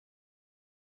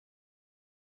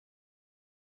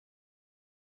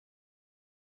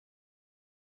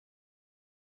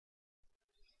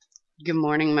Good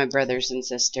morning, my brothers and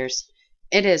sisters.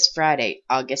 It is Friday,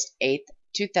 August 8th,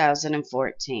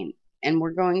 2014, and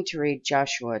we're going to read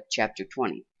Joshua chapter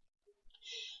 20.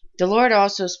 The Lord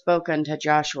also spoke unto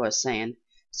Joshua, saying,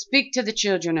 Speak to the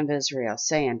children of Israel,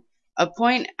 saying,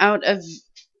 Appoint out of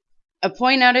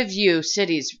you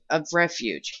cities of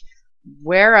refuge,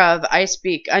 whereof I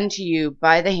speak unto you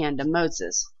by the hand of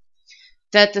Moses,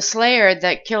 that the slayer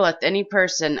that killeth any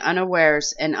person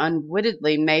unawares and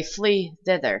unwittingly may flee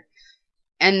thither,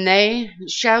 and they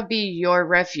shall be your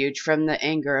refuge from the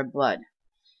anger of blood.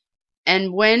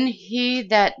 And when he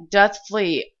that doth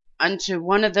flee unto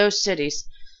one of those cities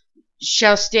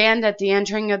shall stand at the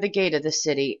entering of the gate of the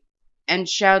city, and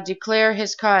shall declare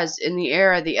his cause in the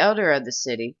ear of the elder of the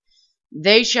city,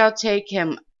 they shall take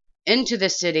him into the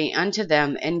city unto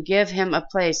them, and give him a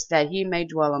place that he may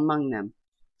dwell among them.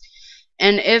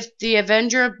 And if the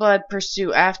avenger of blood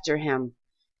pursue after him,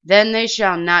 then they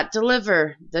shall not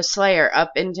deliver the slayer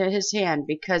up into his hand,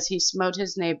 because he smote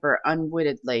his neighbor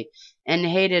unwittingly, and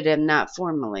hated him not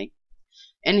formerly.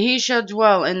 And he shall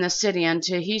dwell in the city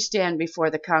until he stand before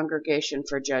the congregation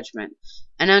for judgment,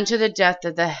 and unto the death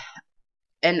of the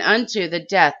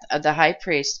high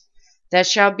priest that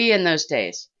shall be in those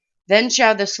days. Then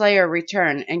shall the slayer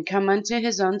return, and come unto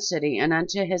his own city, and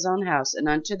unto his own house, and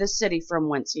unto the city from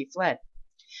whence he fled.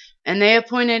 And they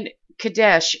appointed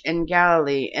Kadesh in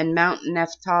Galilee, and Mount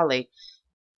Naphtali,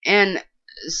 and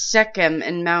Shechem,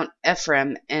 and Mount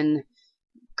Ephraim, and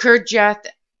Kirjath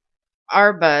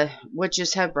Arba, which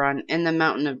is Hebron, in the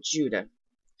mountain of Judah.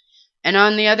 And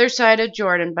on the other side of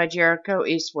Jordan, by Jericho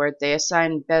eastward, they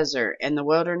assigned Bezer in the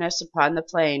wilderness upon the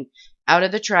plain, out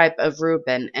of the tribe of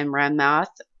Reuben, and Ramoth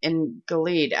in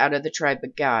Gilead out of the tribe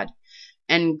of Gad,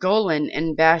 and Golan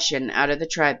in Bashan out of the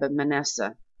tribe of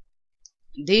Manasseh.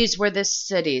 These were the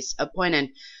cities appointed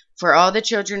for all the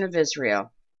children of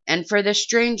Israel, and for the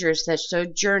strangers that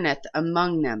sojourneth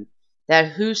among them,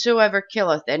 that whosoever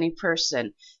killeth any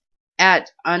person at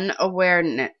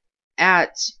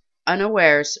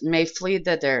unawares may flee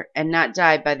thither, and not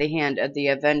die by the hand of the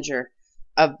avenger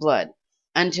of blood,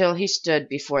 until he stood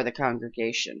before the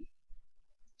congregation.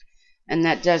 And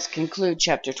that does conclude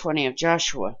chapter 20 of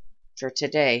Joshua for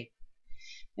today.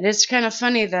 It is kind of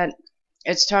funny that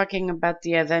it's talking about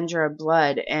the avenger of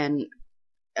blood and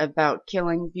about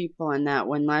killing people, and that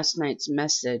when last night's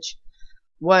message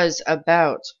was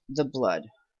about the blood.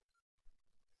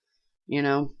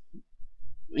 You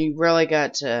really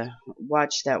got to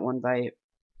watch that one by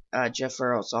Jeff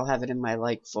Earls. I'll have it in my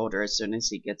like folder as soon as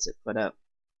he gets it put up.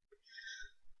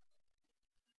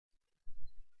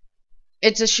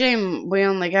 It's a shame we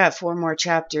only got 4 more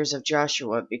chapters of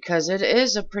Joshua, because it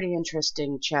is a pretty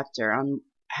interesting chapter on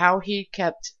how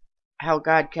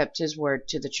God kept his word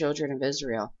to the children of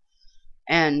Israel.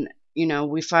 And,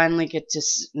 we finally get to,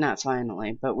 not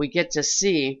finally, but we get to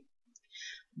see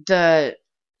the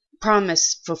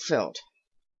promise fulfilled.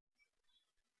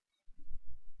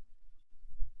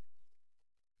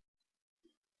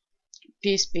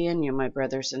 Peace be in you, my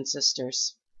brothers and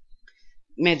sisters.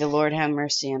 May the Lord have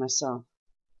mercy on us all.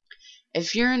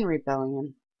 If you're in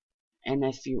rebellion, and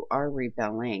if you are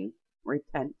rebelling,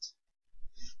 repent.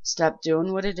 Stop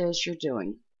doing what it is you're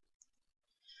doing.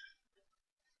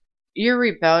 Your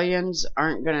rebellions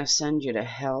aren't going to send you to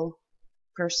hell,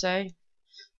 per se,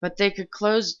 but they could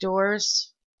close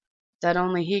doors that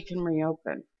only He can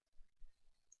reopen.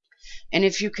 And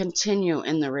if you continue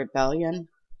in the rebellion,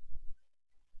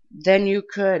 then you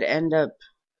could end up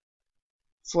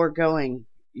foregoing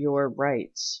your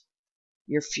rights,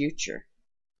 your future.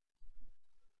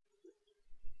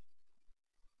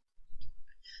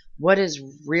 What is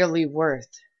really worth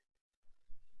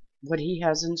what He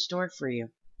has in store for you?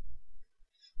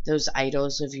 Those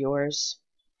idols of yours,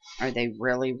 are they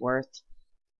really worth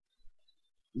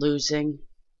losing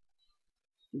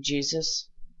Jesus?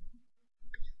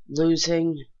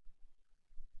 Losing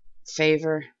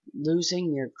favor?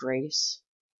 Losing your grace?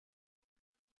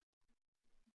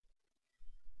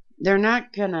 They're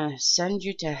not going to send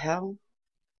you to hell,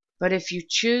 but if you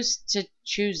choose to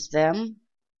choose them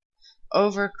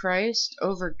over Christ,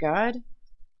 over God,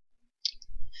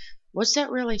 what's that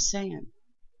really saying?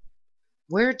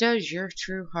 Where does your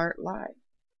true heart lie?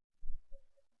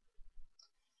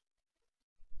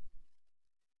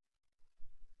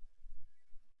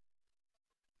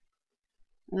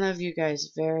 I love you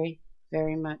guys very,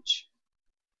 very much.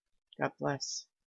 God bless.